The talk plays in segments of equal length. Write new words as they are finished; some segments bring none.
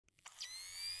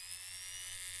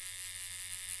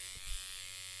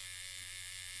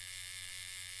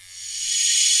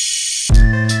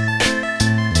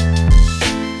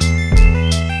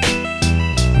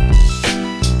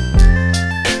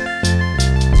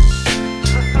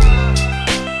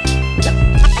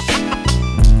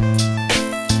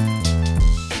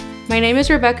My name is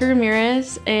Rebecca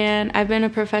Ramirez, and I've been a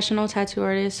professional tattoo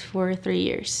artist for 3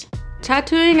 years.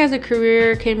 Tattooing as a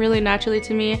career came really naturally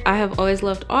to me. I have always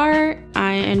loved art.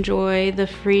 I enjoy the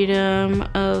freedom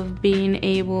of being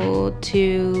able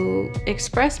to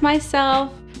express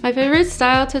myself. My favorite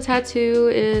style to tattoo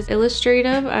is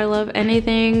illustrative. I love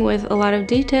anything with a lot of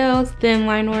details, thin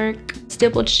line work,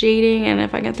 stippled shading, and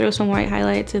if I can throw some white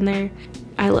highlights in there,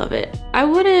 I love it. I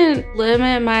wouldn't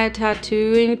limit my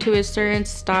tattooing to a certain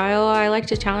style. I like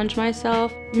to challenge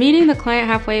myself. Meeting the client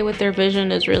halfway with their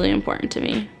vision is really important to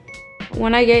me.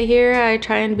 When I get here, I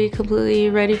try and be completely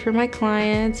ready for my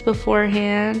clients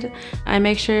beforehand. I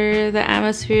make sure the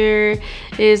atmosphere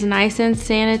is nice and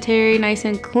sanitary, nice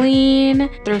and clean.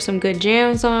 Throw some good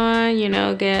jams on, you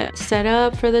know, get set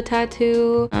up for the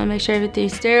tattoo. Make sure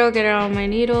everything's sterile, get out all my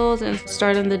needles, and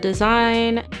start on the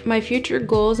design. My future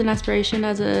goals and aspiration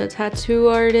as a tattoo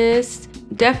artist,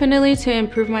 definitely to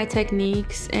improve my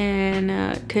techniques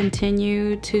and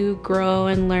continue to grow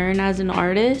and learn as an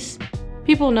artist.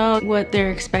 People know what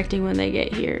they're expecting when they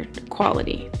get here,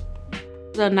 quality.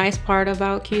 The nice part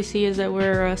about QC is that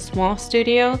we're a small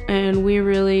studio and we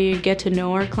really get to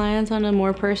know our clients on a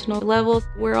more personal level.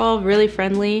 We're all really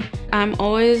friendly. I'm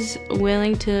always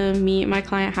willing to meet my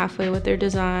client halfway with their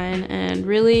design and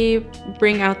really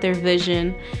bring out their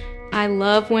vision. I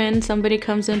love when somebody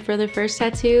comes in for their first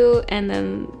tattoo and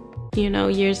then, you know,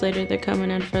 years later they're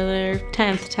coming in for their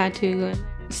 10th tattoo.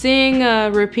 Seeing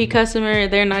a repeat customer,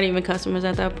 they're not even customers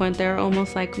at that point. They're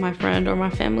almost like my friend or my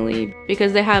family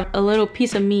because they have a little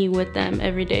piece of me with them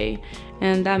every day,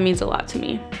 and that means a lot to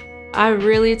me. I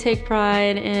really take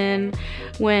pride in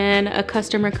when a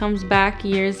customer comes back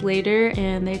years later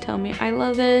and they tell me, I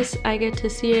love this, I get to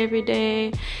see it every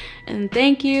day, and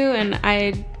thank you. And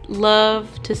I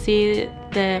love to see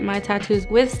that my tattoos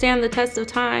withstand the test of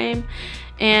time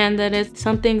and that it's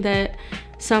something that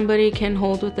somebody can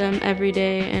hold with them every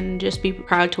day and just be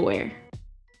proud to wear.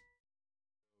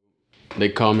 They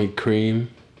call me Cream.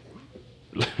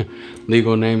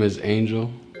 Legal name is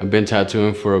Angel. I've been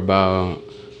tattooing for about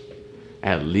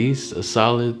at least a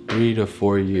solid 3 to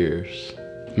 4 years.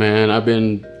 Man, I've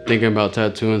been thinking about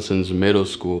tattooing since middle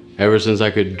school. Ever since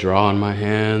I could draw on my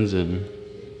hands and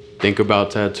think about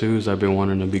tattoos, I've been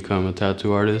wanting to become a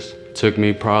tattoo artist. It took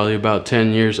me probably about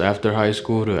 10 years after high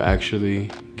school to actually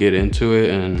get into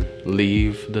it and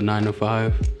leave the 9 to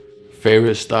 5.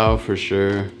 Favorite style for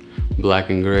sure, black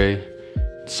and gray.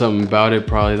 Something about it,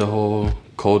 probably the whole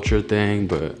culture thing,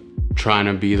 but trying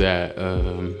to be that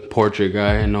portrait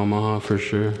guy in Omaha for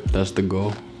sure. That's the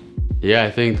goal. Yeah, I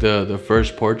think the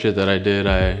first portrait that I did,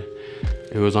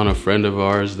 it was on a friend of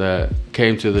ours that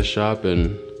came to the shop,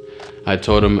 and I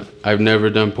told him I've never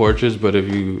done portraits, but if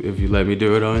you let me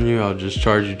do it on you, I'll just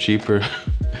charge you cheaper.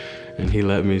 And he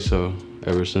let me, so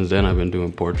ever since then I've been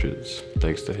doing portraits,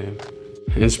 thanks to him.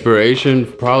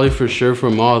 Inspiration, probably for sure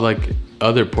from all like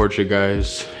other portrait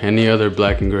guys, any other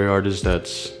black and gray artist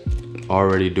that's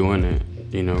already doing it,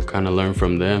 you know, kind of learn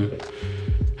from them.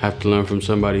 Have to learn from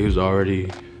somebody who's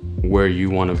already where you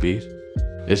want to be.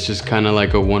 It's just kind of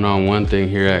like a one-on-one thing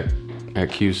here at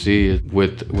QC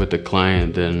with the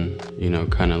client, than, you know,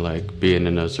 kind of like being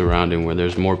in a surrounding where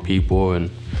there's more people and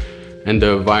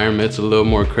the environment's a little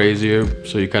more crazier,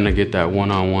 so you kind of get that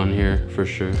one-on-one here for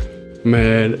sure.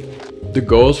 Man, the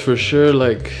goals for sure,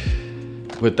 like,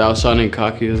 without sounding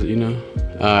cocky, you know,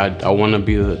 I want to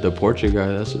be the portrait guy.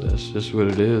 That's just what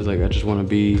it is. Like, I just want to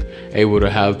be able to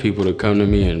have people to come to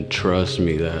me and trust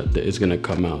me that it's gonna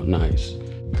come out nice.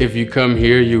 If you come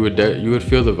here, you would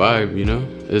feel the vibe, you know?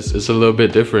 It's a little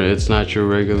bit different. It's not your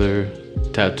regular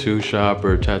tattoo shop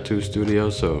or tattoo studio,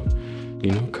 so,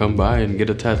 you know, come by and get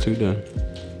a tattoo done.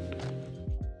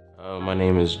 My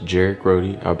name is Jarek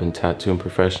Rohde. I've been tattooing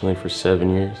professionally for 7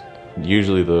 years.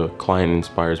 Usually the client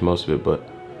inspires most of it, but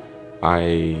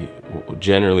I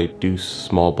generally do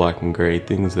small black and gray,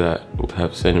 things that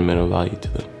have sentimental value to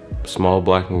them. Small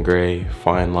black and gray,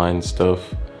 fine line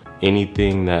stuff,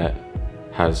 anything that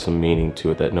has some meaning to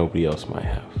it that nobody else might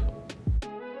have.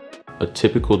 A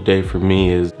typical day for me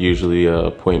is usually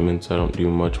appointments. I don't do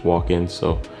much walk-ins,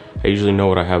 so I usually know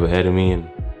what I have ahead of me, and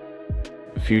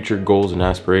future goals and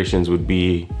aspirations would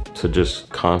be to just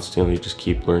constantly just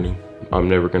keep learning. I'm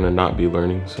never gonna not be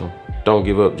learning, so don't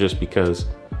give up just because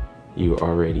you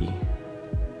already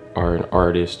are an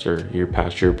artist or you're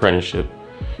past your apprenticeship.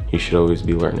 You should always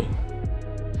be learning.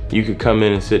 You could come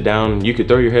in and sit down, you could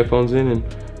throw your headphones in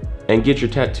and get your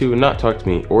tattoo and not talk to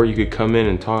me, or you could come in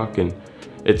and talk, and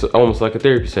it's almost like a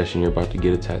therapy session. You're about to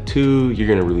get a tattoo, you're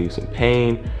gonna relieve some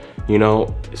pain. You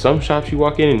know, some shops you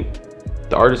walk in and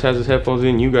the artist has his headphones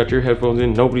in, you got your headphones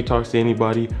in, nobody talks to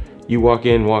anybody. You walk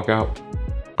in, walk out.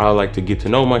 I like to get to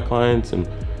know my clients and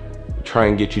try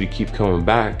and get you to keep coming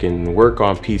back and work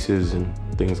on pieces and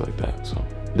things like that. So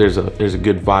there's a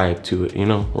good vibe to it, you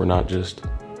know? We're not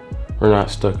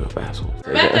stuck up assholes.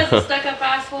 Rebecca's a stuck up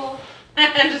asshole.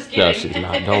 I'm just kidding. No, she's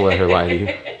not. Don't let her lie to you.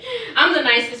 I'm the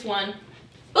nicest one.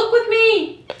 Book with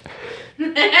me.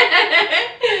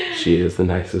 She is the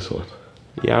nicest one.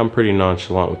 Yeah, I'm pretty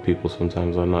nonchalant with people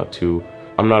sometimes. I'm not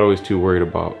always too worried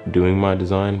about doing my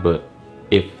design, but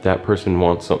if that person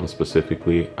wants something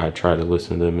specifically, I try to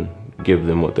listen to them and give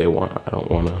them what they want. I don't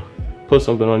want to put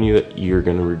something on you that you're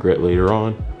going to regret later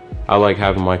on. I like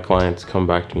having my clients come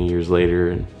back to me years later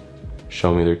and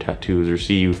show me their tattoos, or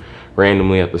see you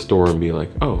randomly at the store and be like,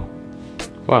 oh,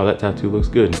 wow, that tattoo looks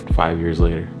good 5 years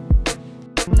later.